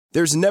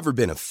There's never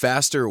been a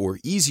faster or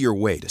easier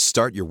way to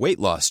start your weight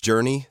loss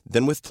journey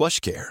than with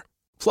PlushCare.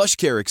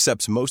 PlushCare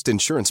accepts most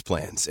insurance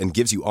plans and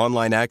gives you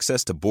online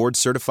access to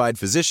board-certified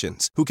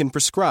physicians who can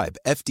prescribe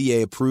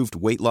FDA-approved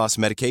weight loss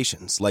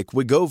medications like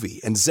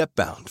Wegovy and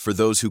Zepbound for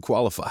those who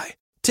qualify.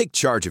 Take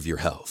charge of your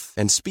health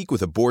and speak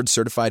with a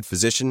board-certified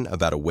physician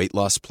about a weight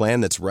loss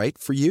plan that's right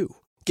for you.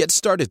 Get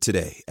started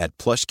today at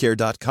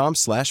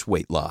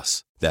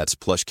plushcare.com/weight-loss. That's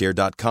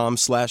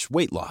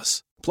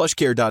plushcare.com/weight-loss.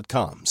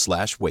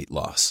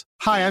 plushcare.com/weight-loss.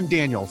 Hi, I'm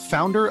Daniel,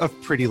 founder of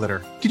Pretty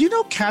Litter. Did you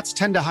know cats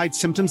tend to hide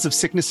symptoms of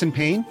sickness and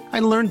pain? I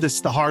learned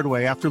this the hard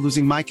way after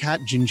losing my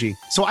cat, Gingy.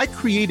 So I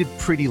created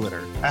Pretty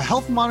Litter, a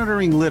health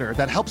monitoring litter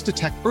that helps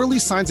detect early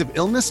signs of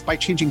illness by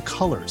changing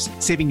colors,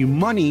 saving you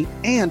money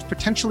and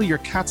potentially your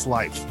cat's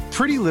life.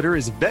 Pretty Litter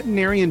is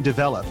veterinarian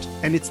developed,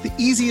 and it's the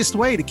easiest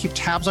way to keep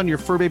tabs on your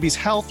fur baby's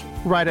health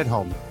right at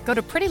home. Go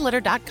to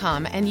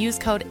prettylitter.com and use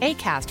code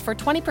ACAST for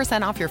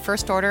 20% off your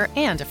first order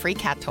and a free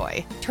cat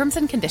toy. Terms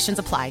and conditions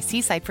apply.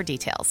 See site for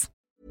details.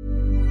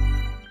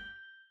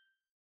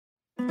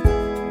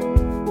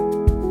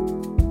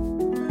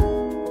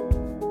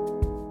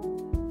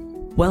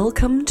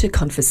 Welcome to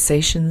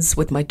Conversations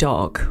with My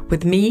Dog,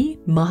 with me,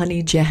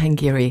 Mahani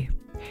Jahangiri.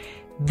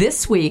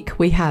 This week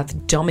we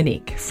have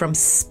Dominique from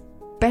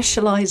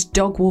Specialized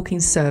Dog Walking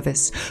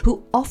Service,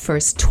 who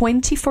offers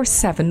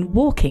 24/7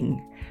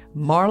 walking,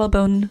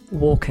 Marylebone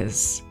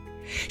Walkers.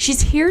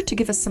 She's here to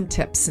give us some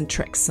tips and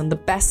tricks on the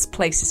best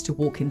places to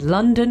walk in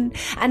London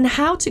and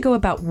how to go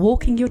about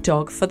walking your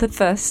dog for the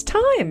first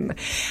time.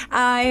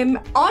 I'm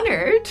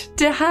honoured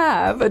to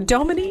have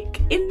Dominique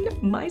in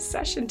my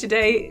session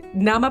today.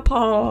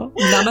 Namapaw.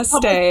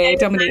 Namaste,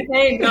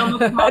 Dominique.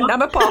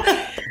 Namapaw.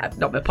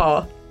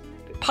 Namapaw.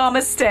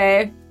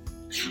 Palmaste.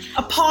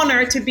 A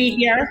honor to be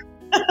here.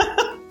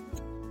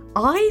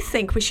 I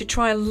think we should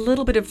try a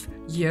little bit of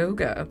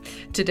yoga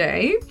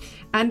today.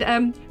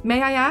 And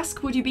may I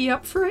ask, would you be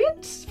up for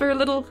it? For a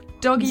little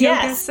doggy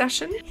yoga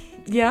session?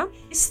 Yeah.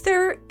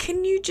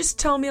 Can you just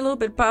tell me a little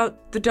bit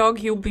about the dog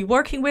you'll be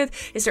working with?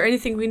 Is there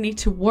anything we need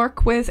to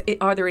work with?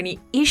 Are there any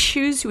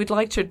issues you would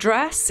like to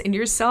address in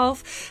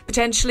yourself,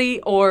 potentially?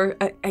 Or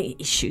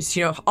issues,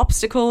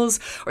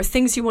 obstacles or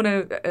things you want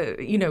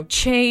to,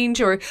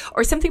 change or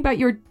something about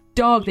your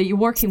dog that you're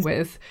working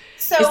with?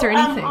 So is there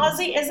anything?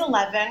 Ozzy is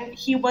 11.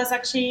 He does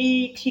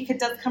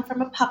come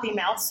from a puppy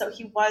mouth, so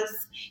he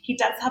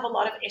does have a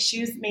lot of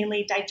issues,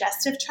 mainly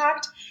digestive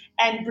tract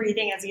and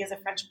breathing, as he is a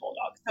French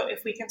bulldog. So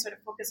if we can sort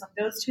of focus on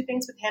those two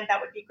things with him, that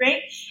would be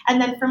great.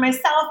 And then for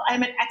myself,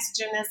 I'm an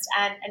ex-gymnast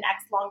and an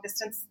ex-long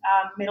distance,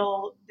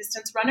 middle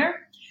distance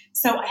runner.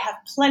 So I have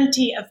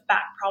plenty of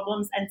back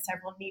problems and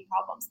several knee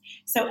problems.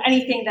 So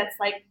anything that's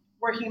like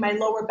working my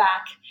lower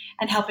back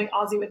and helping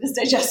Ozzy with his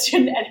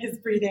digestion and his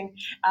breathing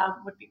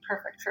would be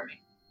perfect for me.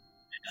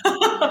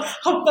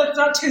 Hope that's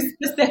not too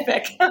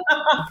specific.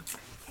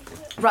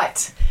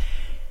 Right.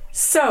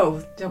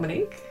 So,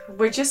 Dominique,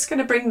 we're just going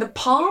to bring the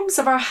palms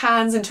of our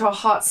hands into a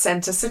heart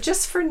center. So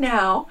just for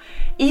now,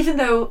 even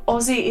though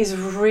Ozzy is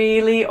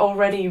really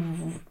already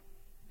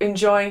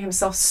enjoying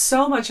himself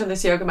so much on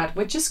this yoga mat,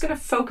 we're just going to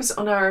focus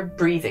on our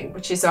breathing,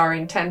 which is our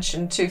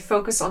intention, to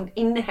focus on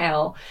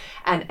inhale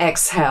and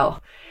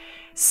exhale.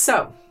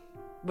 So,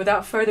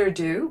 without further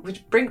ado, we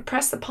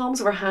press the palms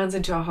of our hands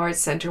into our heart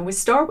center, and we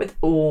start with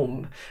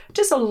Om.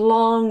 Just a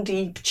long,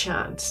 deep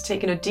chant.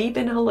 Taking a deep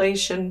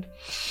inhalation.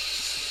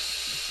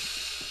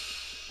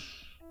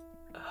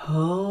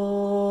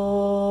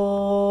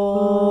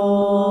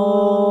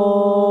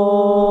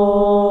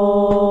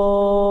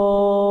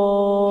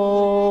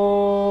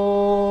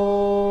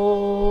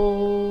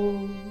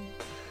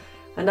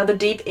 Another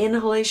deep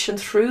inhalation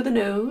through the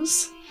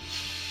nose.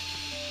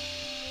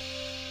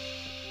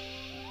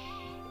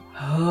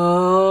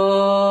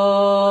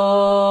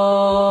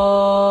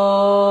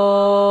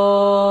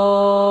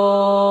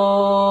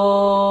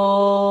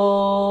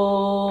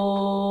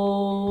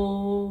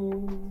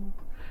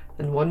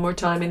 And one more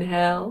time,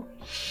 inhale.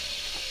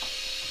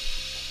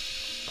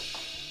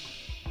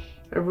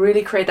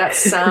 Really create that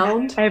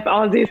sound. I have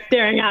Ozzy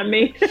staring at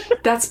me.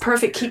 That's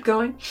perfect. Keep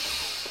going.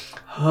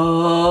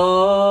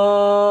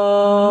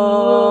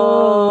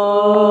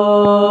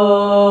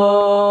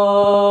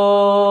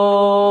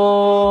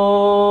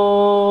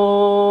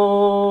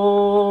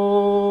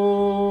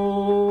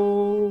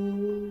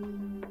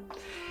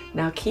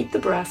 Now keep the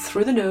breath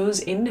through the nose.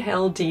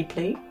 Inhale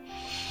deeply.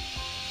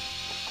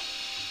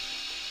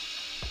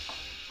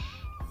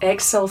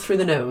 Exhale through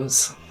the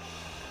nose.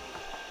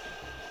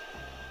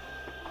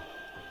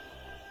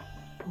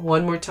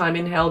 One more time,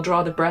 inhale,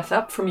 draw the breath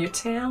up from your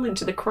tail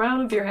into the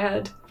crown of your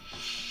head.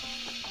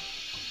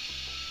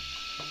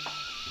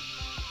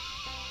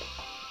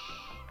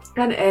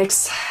 And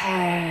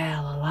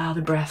exhale, allow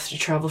the breath to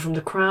travel from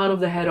the crown of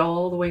the head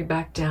all the way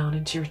back down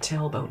into your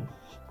tailbone,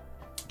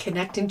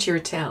 connecting to your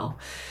tail.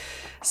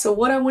 So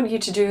what I want you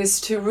to do is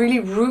to really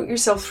root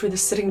yourself through the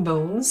sitting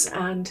bones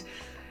and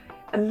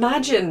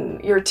imagine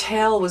your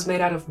tail was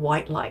made out of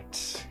white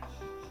light.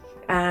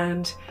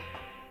 And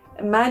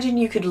imagine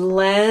you could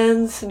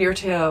lengthen your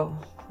tail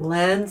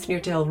Lengthen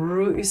your tail,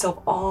 root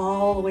yourself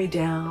all the way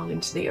down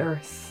into the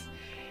earth.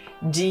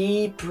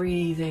 Deep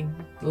breathing,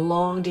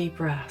 long deep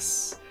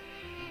breaths.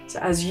 So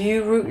as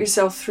you root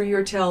yourself through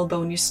your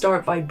tailbone, you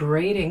start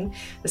vibrating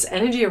this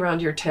energy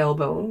around your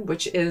tailbone,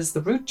 which is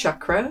the root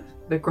chakra,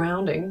 the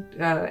grounding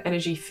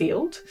energy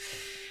field.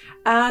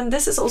 And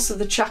this is also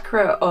the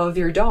chakra of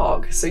your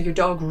dog. So your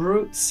dog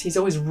roots, he's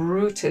always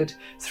rooted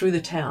through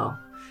the tail.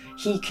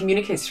 He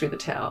communicates through the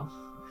tail.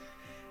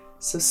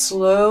 So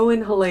slow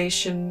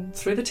inhalation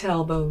through the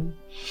tailbone.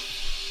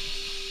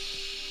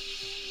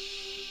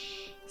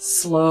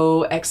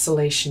 Slow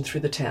exhalation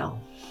through the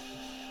tail.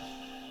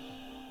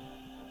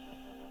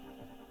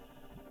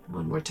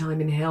 One more time,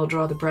 inhale,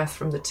 draw the breath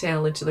from the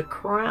tail into the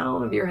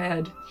crown of your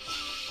head.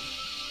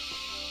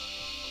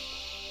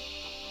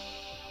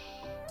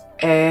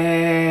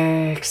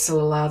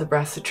 Exhale, allow the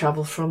breath to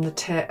travel from the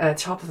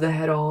top of the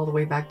head all the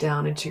way back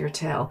down into your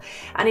tail.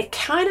 And it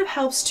kind of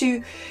helps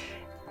to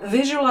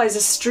visualize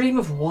a stream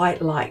of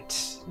white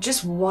light,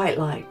 just white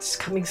light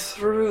coming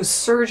through,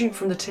 surging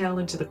from the tail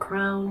into the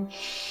crown,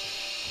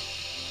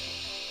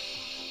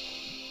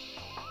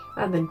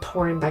 and then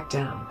pouring back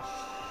down.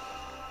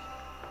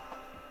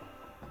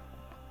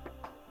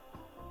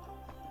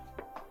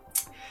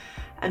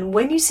 And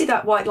when you see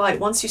that white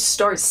light, once you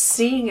start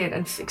seeing it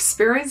and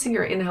experiencing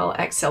your inhale,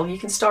 exhale, you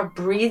can start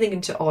breathing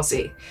into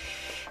Ozzy.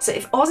 So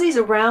if Ozzy's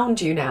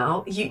around you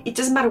now, it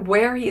doesn't matter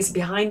where he is,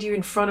 behind you,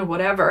 in front, or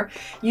whatever,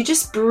 you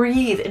just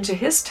breathe into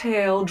his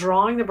tail,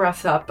 drawing the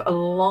breath up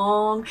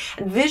along,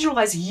 and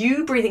visualize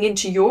you breathing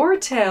into your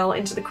tail,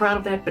 into the crown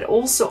of the head, but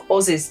also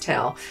Ozzy's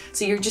tail.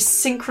 So you're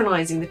just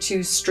synchronizing the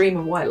two stream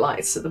of white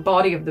lights, so the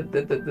body of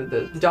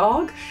the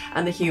dog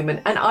and the human.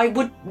 And I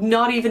would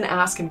not even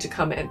ask him to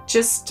come in,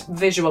 just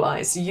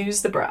visualize,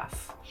 use the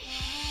breath.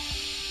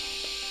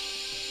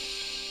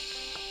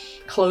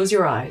 Close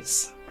your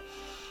eyes.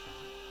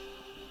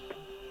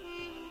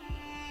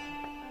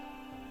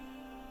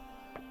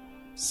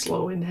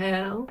 Slow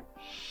inhale.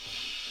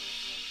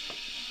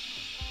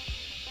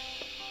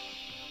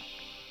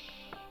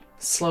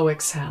 Slow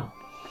exhale.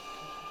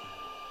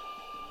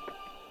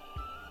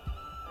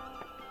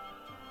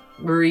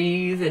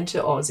 Breathe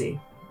into Ozzy.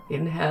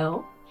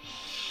 Inhale.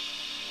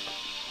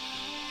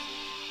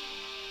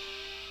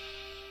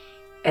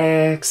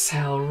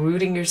 Exhale,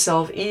 rooting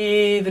yourself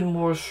even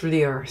more through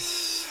the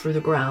earth, through the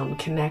ground,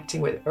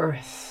 connecting with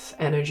earth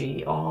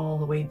energy all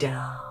the way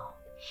down.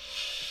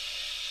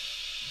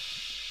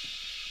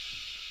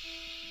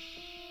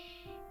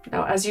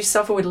 Now, as you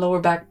suffer with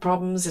lower back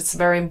problems, it's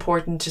very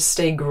important to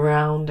stay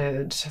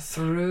grounded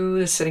through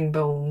the sitting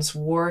bones,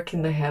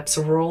 working the hips,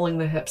 rolling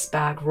the hips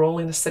back,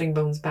 rolling the sitting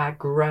bones back,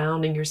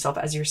 grounding yourself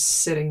as you're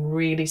sitting,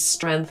 really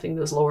strengthening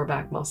those lower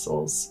back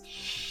muscles.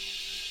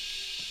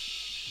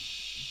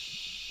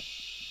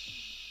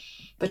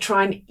 But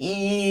try and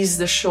ease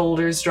the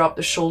shoulders, drop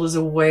the shoulders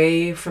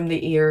away from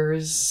the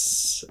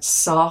ears,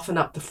 soften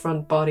up the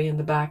front body and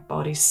the back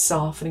body,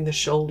 softening the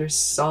shoulders,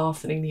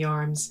 softening the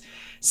arms,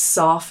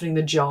 softening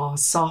the jaw,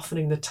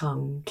 softening the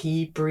tongue.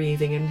 Keep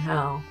breathing.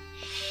 Inhale.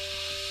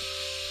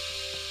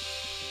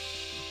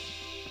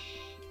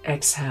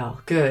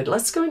 Exhale. Good.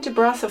 Let's go into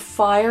breath of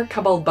fire,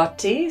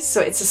 Kapalbhati.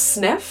 So it's a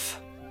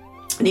sniff.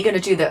 And you're going to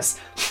do this.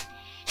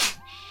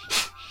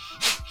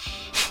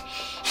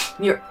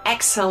 You're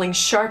exhaling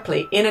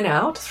sharply in and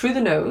out through the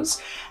nose,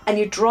 and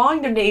you're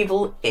drawing the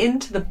navel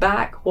into the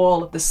back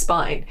wall of the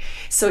spine.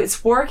 So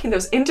it's working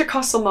those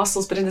intercostal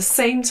muscles, but in the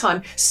same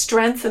time,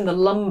 strengthen the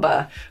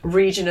lumbar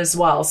region as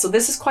well. So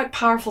this is quite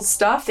powerful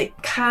stuff. It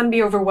can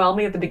be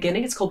overwhelming at the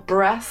beginning. It's called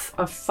breath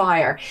of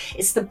fire.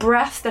 It's the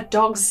breath that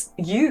dogs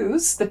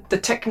use, the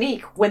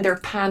technique when they're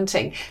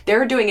panting.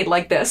 They're doing it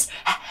like this.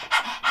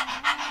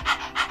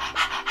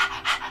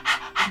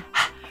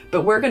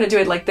 But we're going to do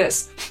it like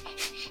this.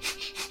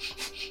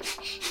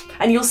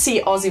 And you'll see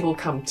Ozzy will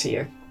come to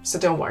you. So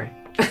don't worry.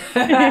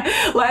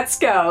 Let's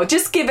go.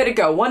 Just give it a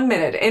go. 1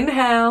 minute.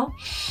 Inhale.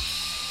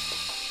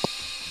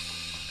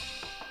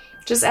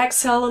 Just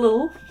exhale a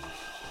little.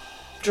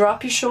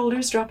 Drop your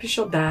shoulders. Drop your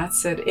shoulders.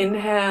 That's it.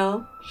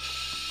 Inhale.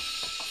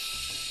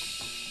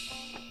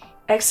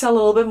 Exhale a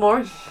little bit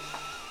more.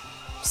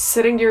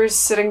 Sitting to your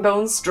sitting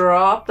bones.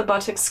 Drop the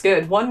buttocks.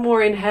 Good. One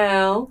more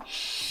inhale.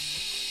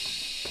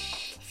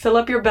 Fill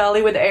up your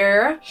belly with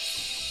air.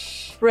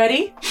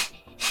 Ready?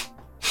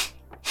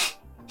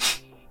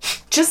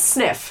 Just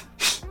sniff.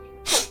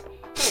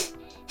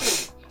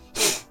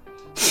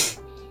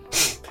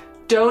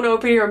 Don't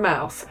open your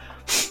mouth.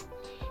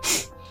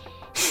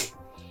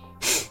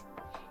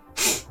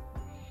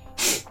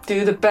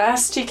 Do the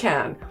best you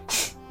can.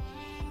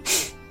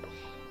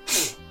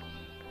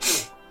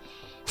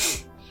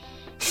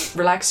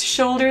 Relax your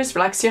shoulders,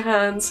 relax your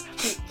hands.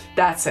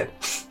 That's it.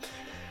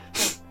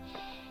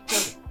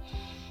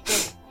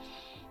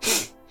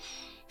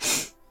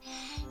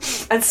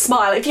 And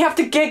smile. If you have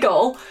to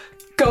giggle,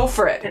 go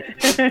for it.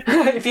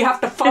 If you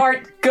have to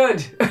fart,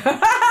 good.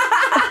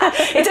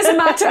 It doesn't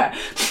matter.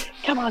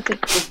 Come on.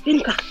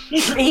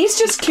 He's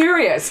just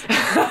curious.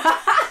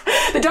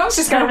 The dog's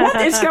just going,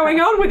 what is going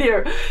on with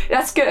you?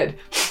 That's good.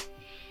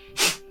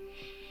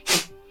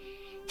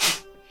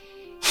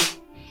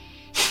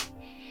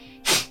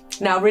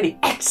 Now really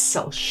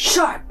exhale,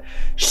 sharp,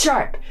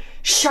 sharp,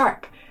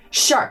 sharp,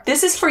 sharp.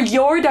 This is for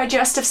your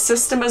digestive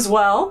system as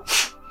well.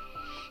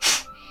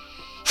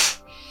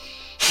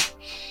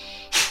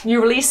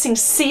 You're releasing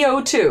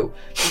CO2,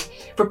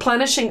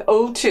 replenishing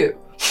O2.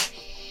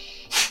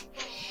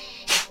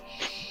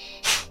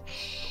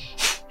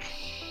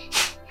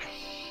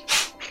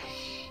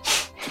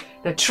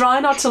 Now try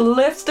not to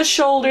lift the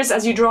shoulders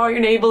as you draw your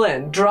navel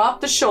in.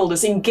 Drop the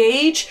shoulders.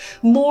 Engage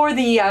more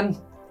the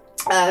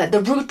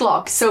root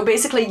lock. So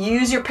basically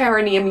use your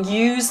perineum,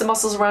 use the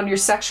muscles around your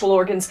sexual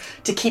organs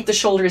to keep the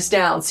shoulders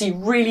down. So you're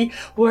really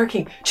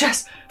working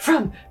just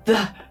from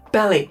the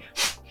belly.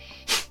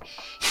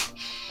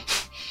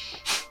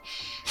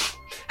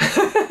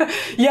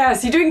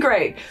 Yes, you're doing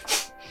great.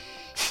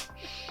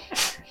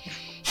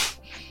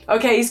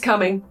 Okay, he's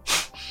coming.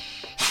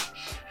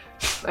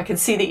 I can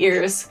see the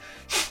ears.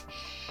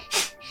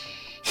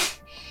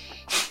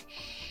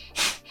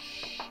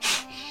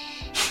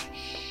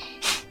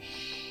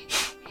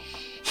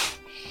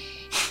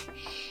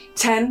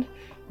 Ten,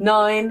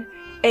 9,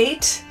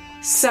 8,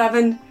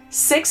 7,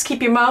 6.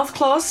 Keep your mouth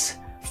closed.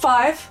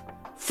 5,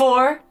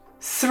 4,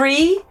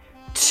 3,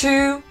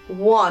 2,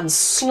 1.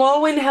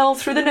 Slow inhale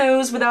through the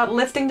nose without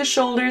lifting the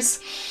shoulders.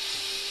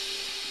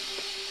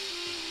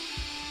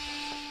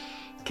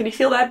 Can you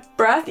feel that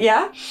breath?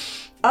 Yeah?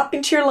 Up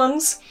into your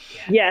lungs.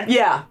 Yeah.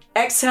 Yeah.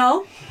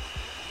 Exhale.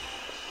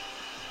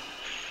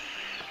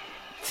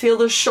 Feel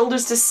the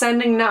shoulders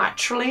descending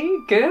naturally.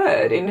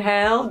 Good.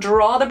 Inhale.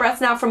 Draw the breath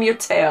now from your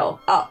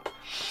tail. Up.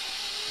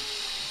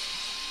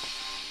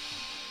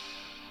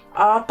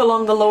 Up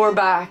along the lower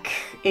back.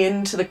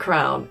 Into the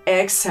crown.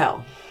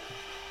 Exhale.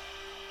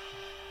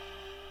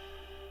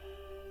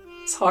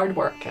 It's hard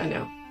work, I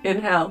know.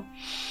 Inhale.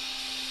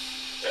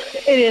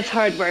 It is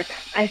hard work.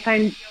 I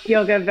find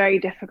yoga very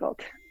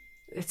difficult.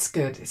 It's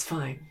good. It's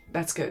fine.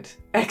 That's good.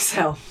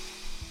 Exhale.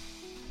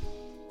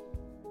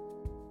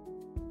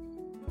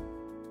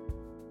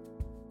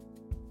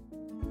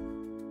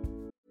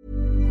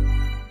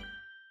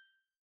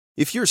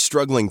 If you're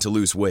struggling to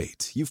lose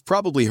weight, you've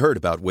probably heard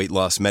about weight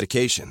loss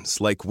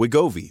medications like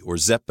Wegovy or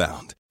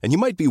Zepbound, and you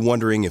might be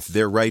wondering if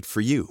they're right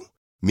for you.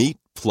 Meet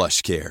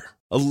PlushCare,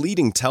 a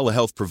leading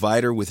telehealth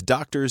provider with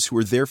doctors who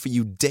are there for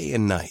you day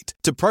and night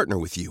to partner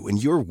with you in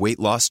your weight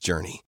loss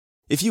journey.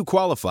 If you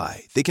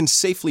qualify, they can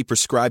safely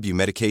prescribe you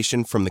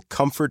medication from the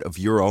comfort of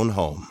your own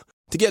home.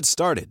 To get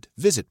started,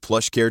 visit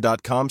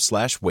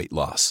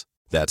plushcare.com/weightloss.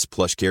 That's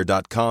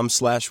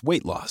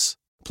plushcare.com/weightloss.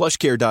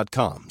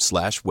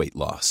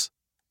 plushcare.com/weightloss.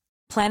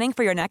 Planning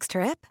for your next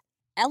trip?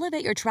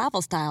 Elevate your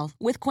travel style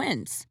with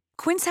Quince.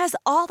 Quince has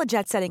all the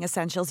jet-setting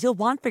essentials you'll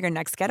want for your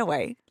next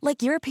getaway,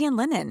 like European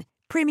linen,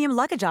 premium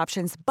luggage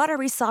options,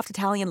 buttery soft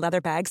Italian leather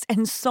bags,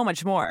 and so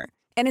much more.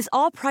 And is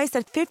all priced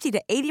at 50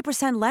 to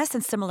 80% less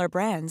than similar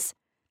brands.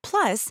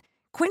 Plus,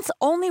 Quince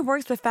only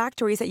works with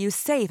factories that use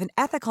safe and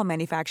ethical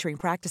manufacturing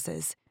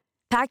practices.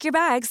 Pack your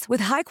bags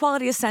with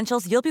high-quality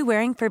essentials you'll be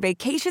wearing for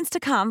vacations to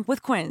come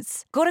with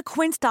Quince. Go to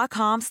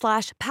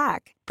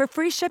quince.com/pack for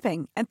free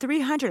shipping and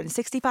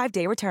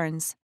 365-day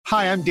returns.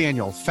 Hi, I'm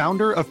Daniel,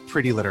 founder of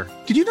Pretty Litter.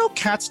 Did you know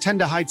cats tend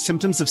to hide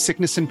symptoms of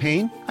sickness and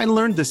pain? I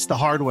learned this the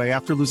hard way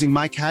after losing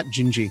my cat,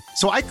 Gingy.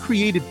 So I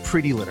created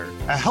Pretty Litter,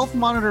 a health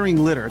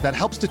monitoring litter that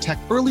helps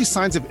detect early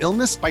signs of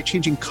illness by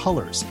changing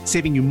colors,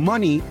 saving you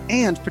money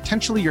and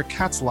potentially your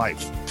cat's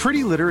life.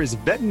 Pretty Litter is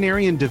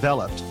veterinarian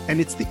developed,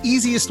 and it's the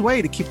easiest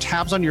way to keep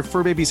tabs on your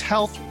fur baby's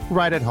health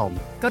right at home.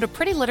 Go to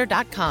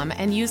prettylitter.com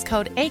and use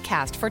code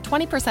ACAST for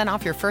 20%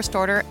 off your first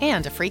order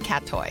and a free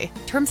cat toy.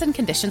 Terms and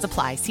conditions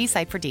apply. See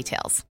site for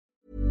details.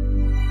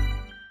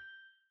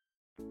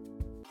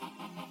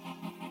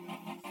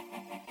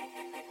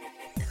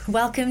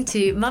 Welcome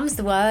to Mum's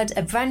the Word,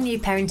 a brand new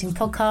parenting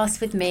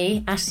podcast with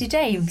me, Ashley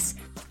James.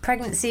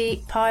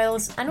 Pregnancy,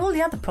 piles, and all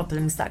the other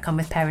problems that come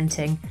with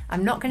parenting.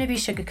 I'm not going to be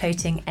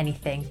sugarcoating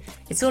anything.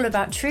 It's all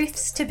about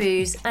truths,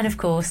 taboos, and of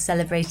course,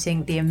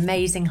 celebrating the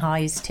amazing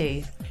highs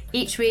too.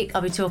 Each week,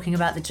 I'll be talking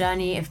about the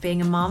journey of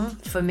being a mum.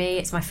 For me,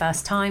 it's my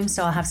first time,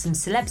 so I'll have some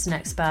celebs and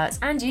experts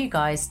and you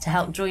guys to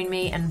help join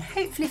me and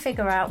hopefully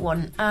figure out what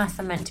on earth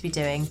I'm meant to be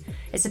doing.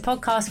 It's a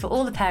podcast for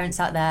all the parents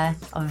out there,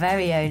 our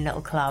very own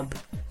little club.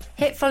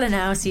 Hit follow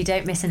now so you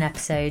don't miss an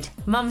episode.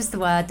 Mum's the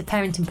Word, the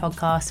parenting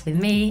podcast with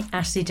me,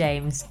 Ashley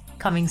James.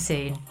 Coming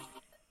soon.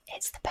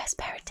 It's the best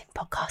parenting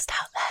podcast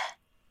out there.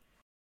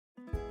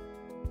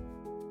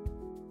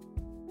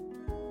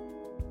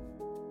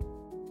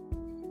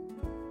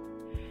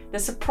 Now,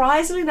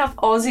 surprisingly enough,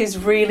 Ozzy is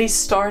really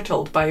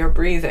startled by your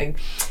breathing.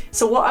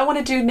 So what I want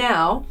to do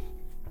now,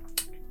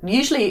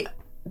 usually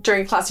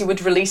during class you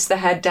would release the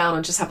head down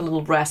and just have a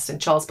little rest in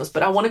child's pose,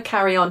 but I want to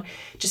carry on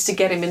just to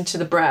get him into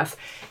the breath.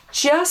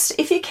 Just,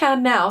 if you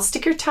can now,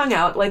 stick your tongue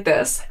out like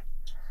this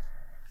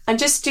and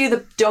just do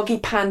the doggy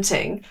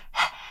panting.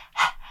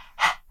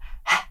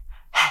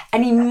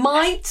 And he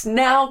might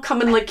now come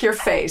and lick your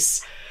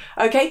face.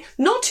 Okay?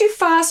 Not too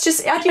fast,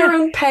 just at your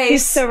own pace.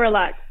 He's so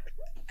relaxed.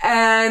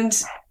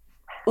 And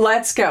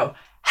let's go.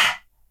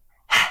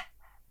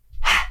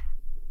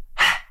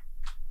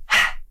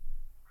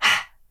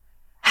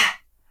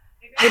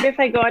 Maybe if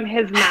I go on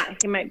his mat,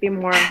 he might be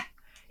more.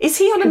 Is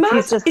he on a mat?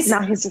 He's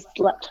just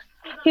slept.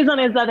 He's on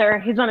his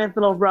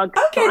little rug.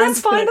 Okay, So that's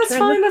fine. That's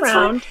fine.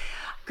 Fine.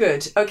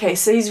 Good. Okay,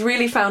 so he's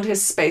really found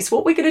his space.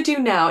 What we're going to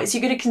do now is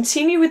you're going to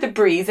continue with the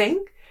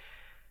breathing,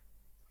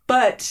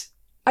 but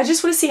I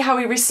just want to see how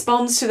he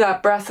responds to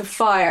that breath of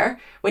fire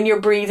when you're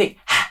breathing.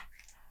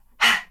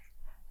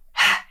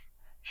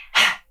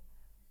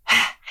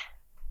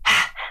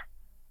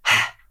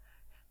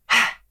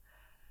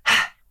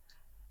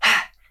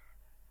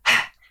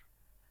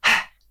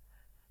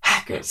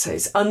 Good. So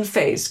he's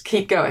unfazed.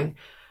 Keep going.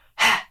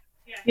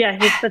 Yeah,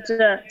 he's he's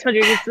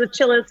the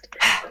chillest,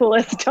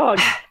 coolest dog.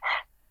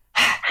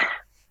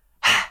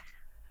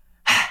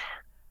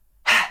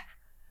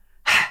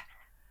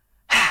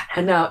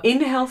 And now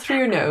inhale through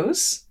your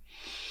nose.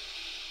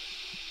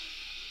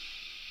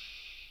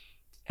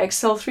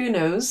 Exhale through your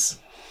nose.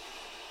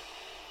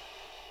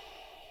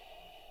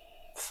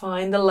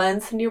 Find the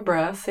length in your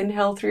breath.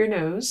 Inhale through your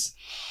nose.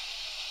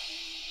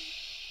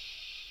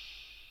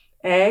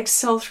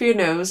 Exhale through your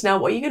nose. Now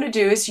what you're going to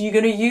do is you're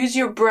going to use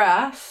your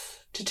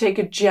breath to take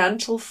a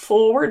gentle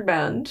forward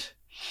bend.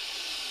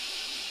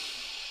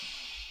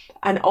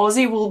 And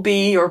Ozzy will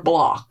be your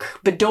block,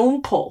 but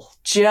don't pull.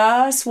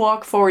 Just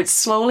walk forward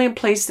slowly and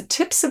place the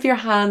tips of your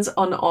hands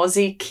on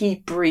Ozzy.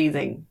 Keep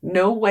breathing.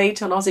 No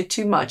weight on Ozzy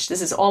too much.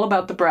 This is all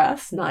about the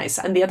breath. Nice.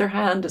 And the other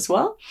hand as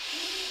well.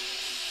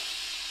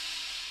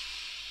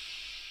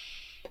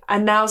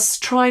 And now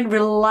try and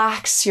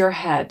relax your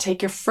head.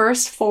 Take your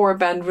first forward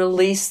bend,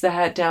 release the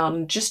head down,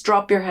 and just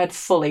drop your head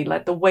fully.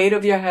 Let the weight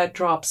of your head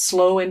drop.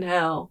 Slow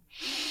inhale.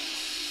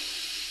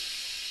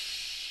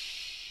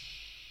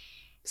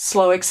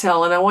 Slow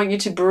exhale. And I want you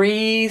to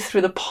breathe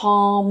through the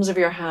palms of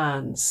your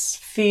hands.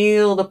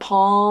 Feel the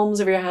palms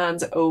of your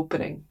hands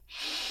opening.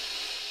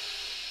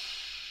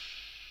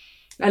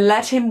 And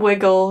let him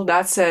wiggle.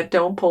 That's it.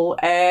 Don't pull.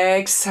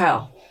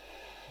 Exhale.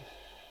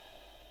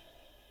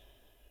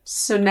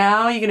 So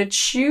now you're going to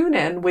tune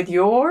in with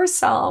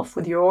yourself,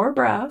 with your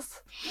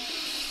breath.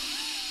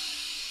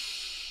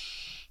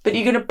 But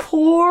you're going to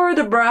pour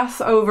the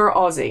breath over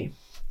Ozzy.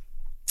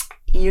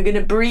 You're going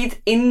to breathe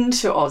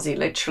into Ozzy,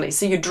 literally.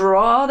 So you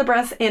draw the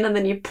breath in and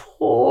then you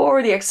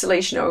pour the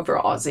exhalation over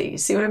Ozzy.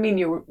 See what I mean?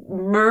 You're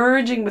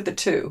merging with the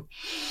two.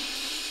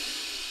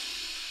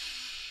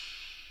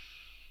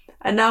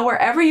 And now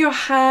wherever your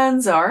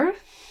hands are,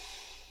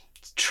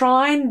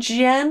 try and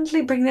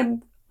gently bring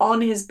them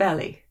on his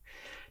belly.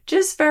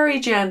 Just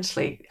very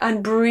gently.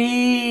 And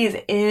breathe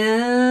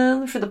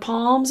in through the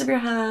palms of your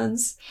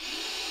hands.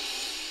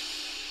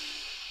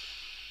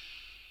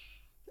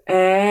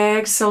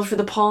 Exhale through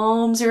the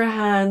palms of your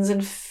hands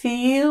and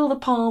feel the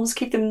palms.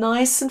 Keep them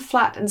nice and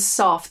flat and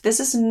soft. This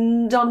is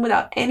done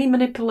without any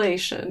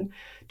manipulation.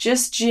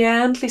 Just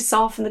gently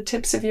soften the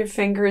tips of your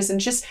fingers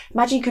and just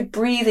imagine you could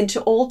breathe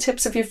into all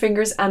tips of your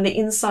fingers and the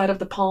inside of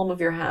the palm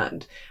of your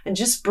hand. And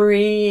just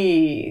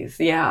breathe.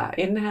 Yeah,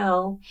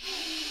 inhale.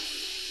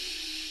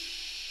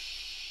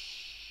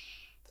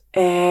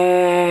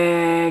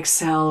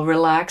 Exhale,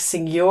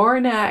 relaxing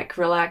your neck,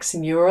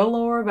 relaxing your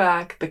lower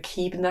back, but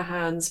keeping the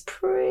hands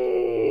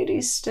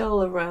pretty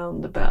still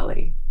around the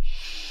belly.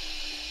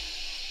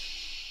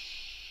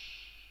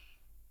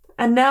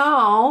 And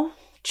now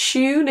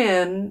tune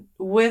in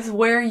with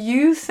where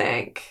you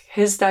think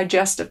his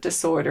digestive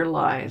disorder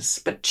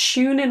lies, but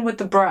tune in with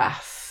the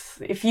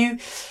breath. If you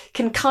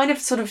can kind of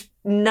sort of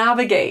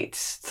navigate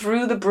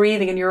through the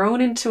breathing and your own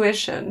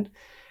intuition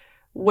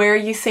where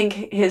you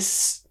think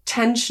his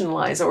tension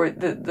lies or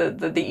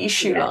the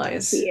issue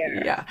lies.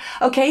 Fear. Yeah.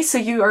 Okay, so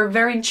you are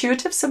very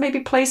intuitive, so maybe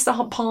place the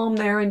palm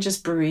there and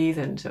just breathe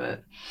into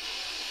it.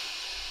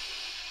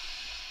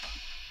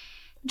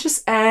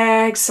 Just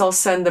exhale,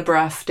 send the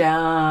breath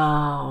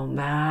down.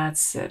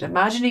 That's it.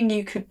 Imagining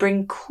you could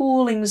bring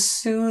cooling,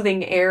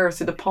 soothing air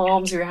through the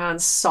palms of your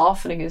hands,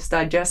 softening his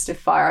digestive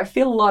fire. I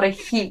feel a lot of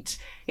heat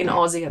in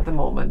Ozzy at the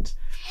moment.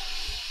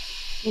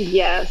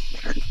 Yes.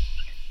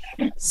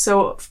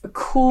 So a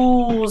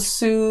cool,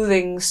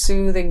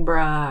 soothing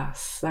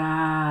breath.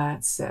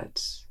 That's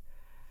it.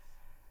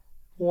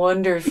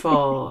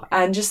 Wonderful.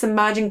 And just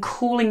imagine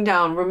cooling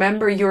down.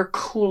 Remember, you're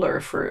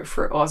cooler for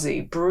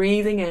Ozzy.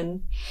 Breathing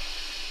in.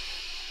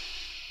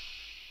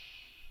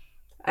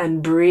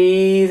 And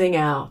breathing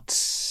out.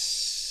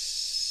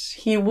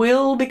 He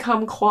will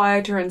become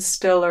quieter and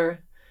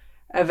stiller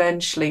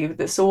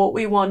eventually. So what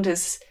we want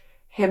is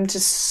him to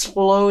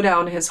slow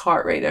down his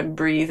heart rate and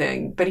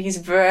breathing. But he's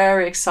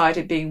very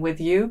excited being with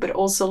you, but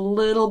also a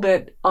little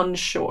bit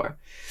unsure.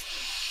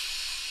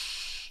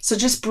 So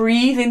just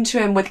breathe into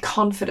him with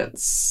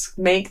confidence.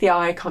 Make the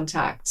eye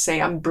contact. Say,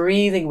 I'm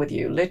breathing with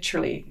you,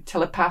 literally,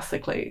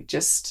 telepathically.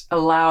 Just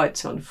allow it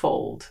to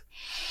unfold.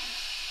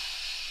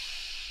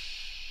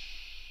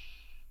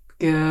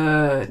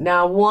 Good.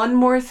 Now, one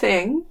more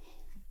thing.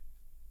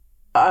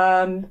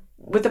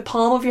 With the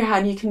palm of your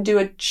hand, you can do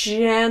a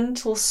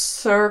gentle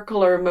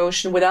circular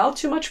motion without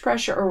too much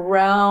pressure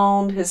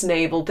around his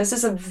navel. This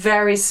is a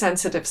very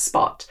sensitive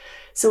spot.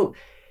 So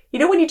You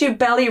know when you do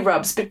belly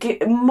rubs, but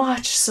get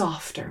much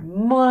softer.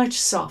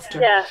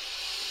 Yeah.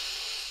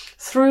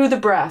 Through the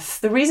breath.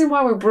 The reason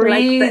why we're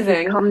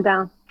breathing. Calm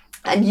down.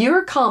 And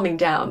you're calming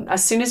down.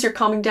 As soon as you're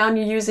calming down,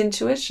 you use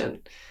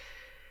intuition.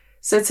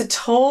 So it's a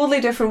totally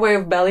different way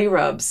of belly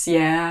rubs.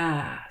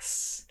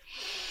 Yes.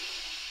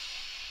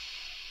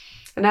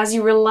 And as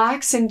you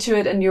relax into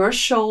it and your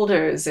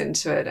shoulders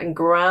into it and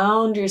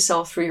ground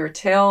yourself through your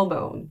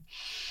tailbone,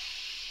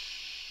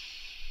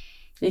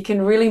 you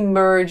can really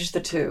merge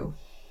the two.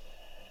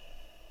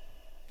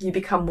 You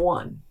become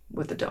one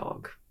with the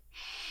dog.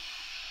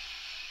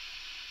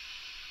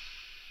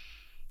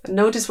 And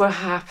notice what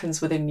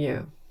happens within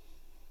you.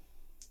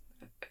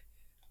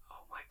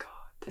 Oh my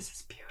God, this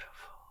is beautiful.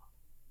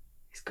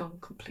 He's gone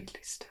completely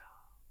still.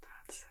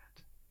 That's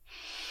it.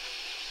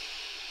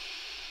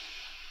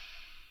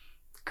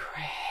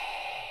 Great.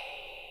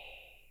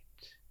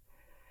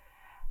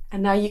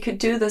 And now you could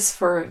do this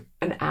for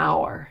an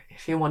hour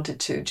if you wanted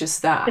to,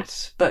 just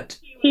that. But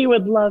he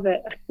would love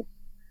it.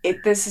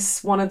 This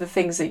is one of the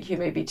things that you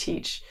maybe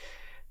teach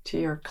to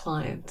your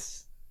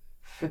clients.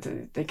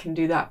 They can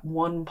do that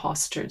one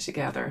posture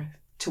together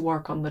to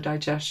work on the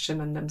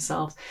digestion and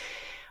themselves.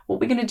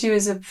 What we're going to do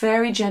is a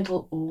very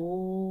gentle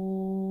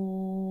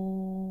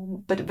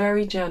Om, but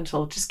very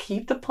gentle. Just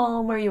keep the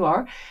palm where you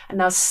are. And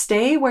now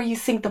stay where you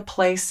think the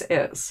place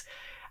is.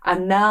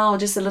 And now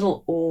just a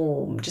little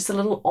Om, just a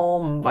little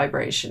Om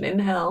vibration.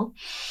 Inhale.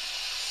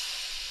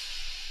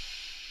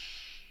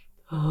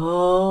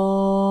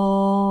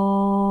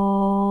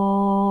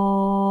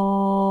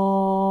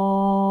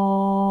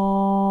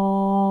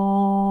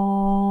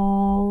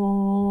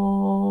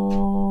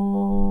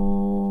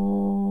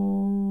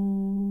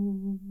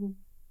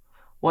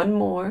 One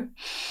more.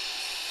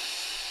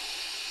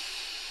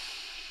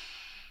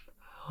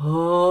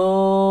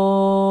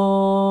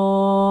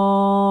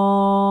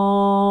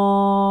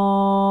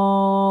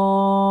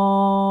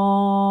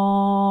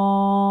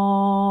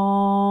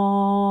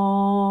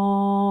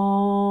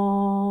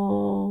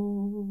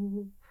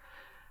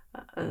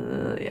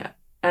 Yeah.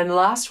 And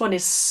last one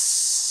is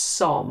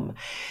Som.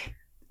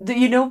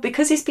 You know,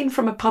 because he's been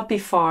from a puppy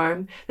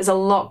farm, there's a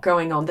lot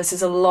going on. This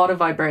is a lot of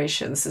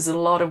vibrations. There's a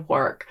lot of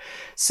work.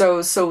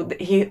 So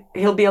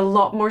he'll be a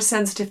lot more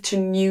sensitive to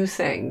new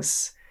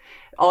things.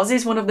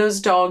 Ozzy's one of those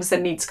dogs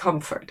that needs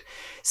comfort.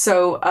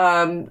 So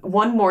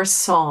one more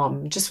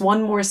Som, just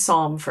one more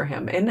Som for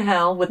him.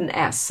 Inhale with an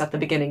S at the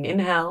beginning.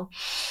 Inhale.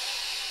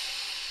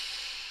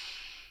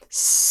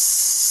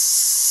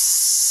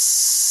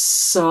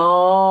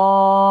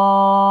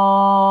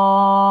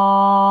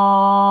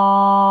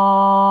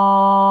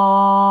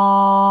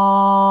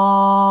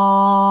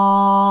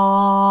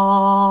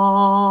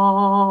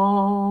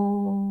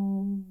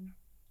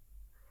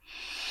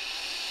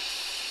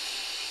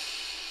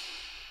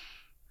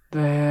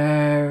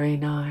 Very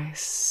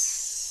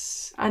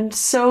nice. And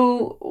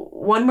so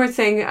one more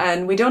thing,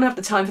 and we don't have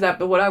the time for that,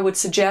 but what I would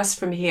suggest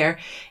from here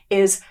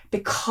is,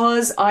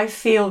 because I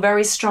feel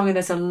very strongly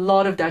there's a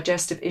lot of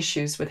digestive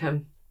issues with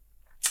him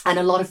and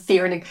a lot of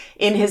fear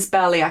in his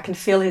belly. I can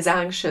feel he's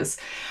anxious.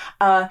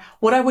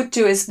 What I would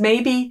do is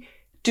maybe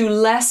do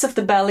less of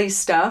the belly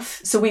stuff.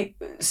 So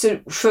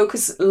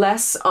focus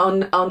less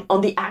on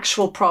the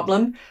actual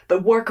problem,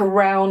 but work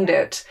around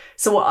it.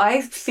 So what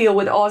I feel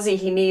with Ozzy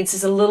he needs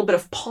is a little bit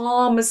of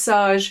palm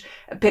massage,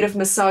 a bit of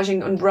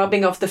massaging and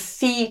rubbing of the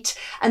feet,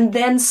 and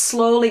then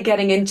slowly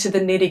getting into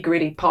the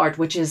nitty-gritty part,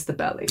 which is the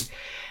belly.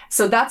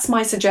 So that's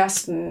my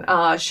suggestion,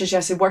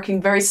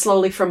 working very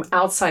slowly from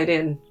outside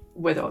in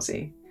with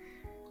Ozzy.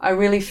 I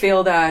really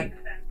feel that.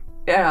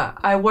 Yeah,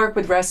 I work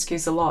with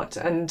rescues a lot,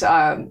 and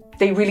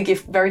they really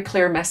give very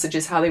clear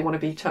messages how they want to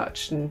be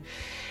touched. And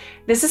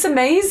this is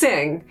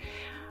amazing.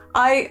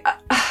 I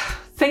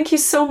thank you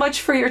so much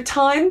for your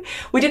time.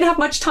 We didn't have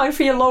much time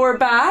for your lower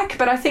back,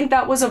 but I think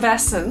that was of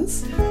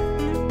essence.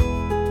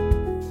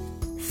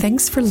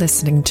 Thanks for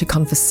listening to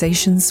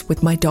Conversations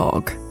with My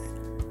Dog.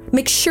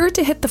 Make sure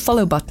to hit the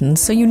follow button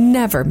so you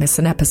never miss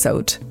an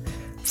episode.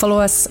 Follow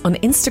us on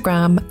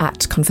Instagram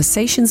at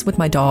Conversations with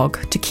My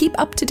Dog to keep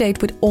up to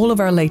date with all of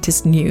our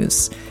latest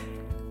news.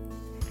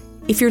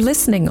 If you're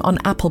listening on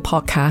Apple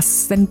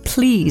Podcasts, then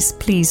please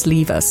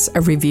leave us a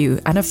review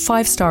and a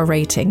 5-star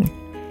rating.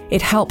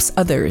 It helps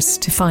others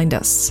to find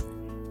us.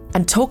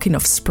 And talking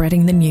of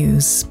spreading the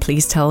news,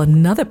 please tell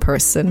another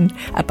person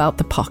about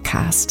the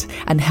podcast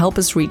and help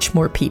us reach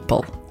more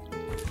people.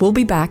 We'll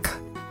be back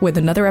with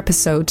another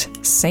episode,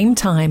 same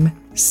time,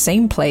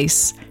 same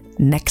place,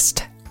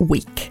 next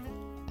week.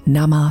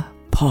 Nama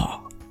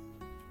Pa.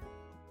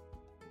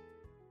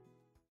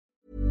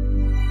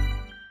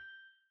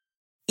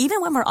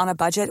 Even when we're on a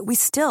budget, we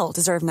still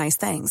deserve nice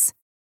things.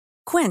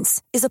 Quince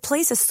is a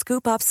place to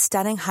scoop up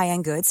stunning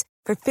high-end goods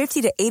for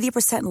 50 to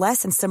 80%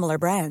 less than similar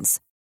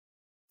brands.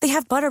 They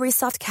have buttery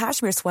soft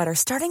cashmere sweaters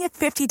starting at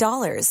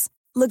 $50,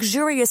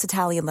 luxurious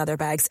Italian leather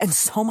bags, and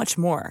so much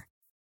more.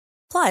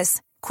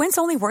 Plus, Quince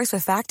only works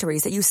with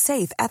factories that use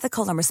safe,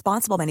 ethical, and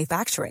responsible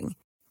manufacturing.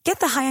 Get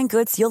the high-end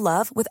goods you'll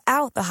love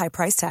without the high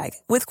price tag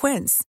with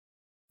Quince.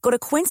 Go to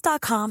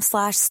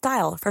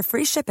quince.com/style for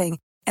free shipping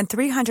and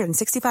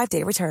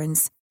 365-day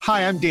returns.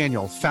 Hi, I'm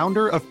Daniel,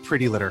 founder of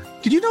Pretty Litter.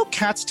 Did you know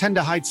cats tend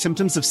to hide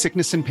symptoms of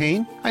sickness and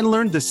pain? I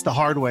learned this the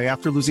hard way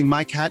after losing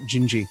my cat,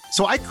 Gingy.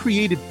 So I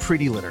created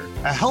Pretty Litter,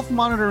 a health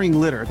monitoring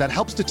litter that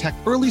helps detect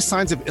early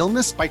signs of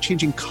illness by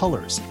changing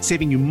colors,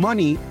 saving you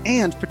money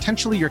and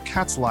potentially your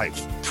cat's life.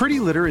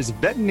 Pretty Litter is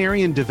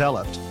veterinarian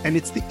developed, and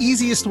it's the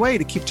easiest way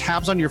to keep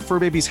tabs on your fur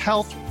baby's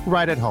health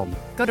right at home.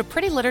 Go to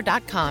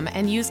prettylitter.com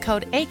and use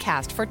code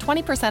ACAST for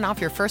 20% off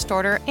your first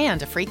order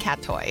and a free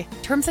cat toy.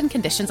 Terms and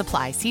conditions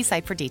apply. See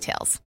site for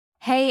details.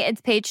 Hey,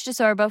 it's Paige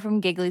DeSorbo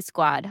from Giggly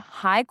Squad.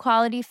 High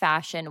quality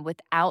fashion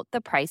without the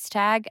price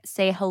tag.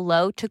 Say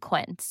hello to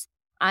Quince.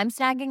 I'm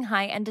snagging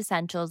high-end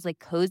essentials like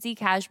cozy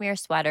cashmere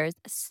sweaters,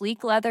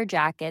 sleek leather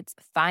jackets,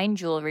 fine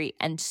jewelry,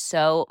 and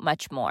so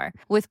much more.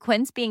 With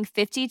Quince being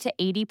 50 to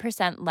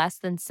 80% less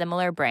than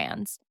similar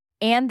brands.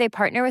 And they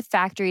partner with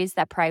factories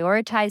that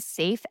prioritize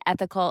safe,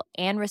 ethical,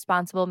 and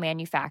responsible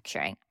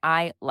manufacturing.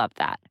 I love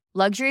that.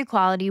 Luxury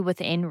quality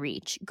within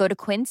reach. Go to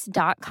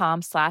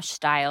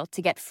quince.com/style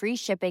to get free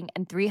shipping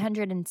and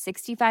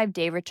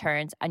 365-day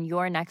returns on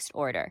your next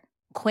order.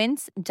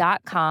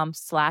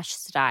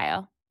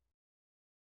 Quince.com/style.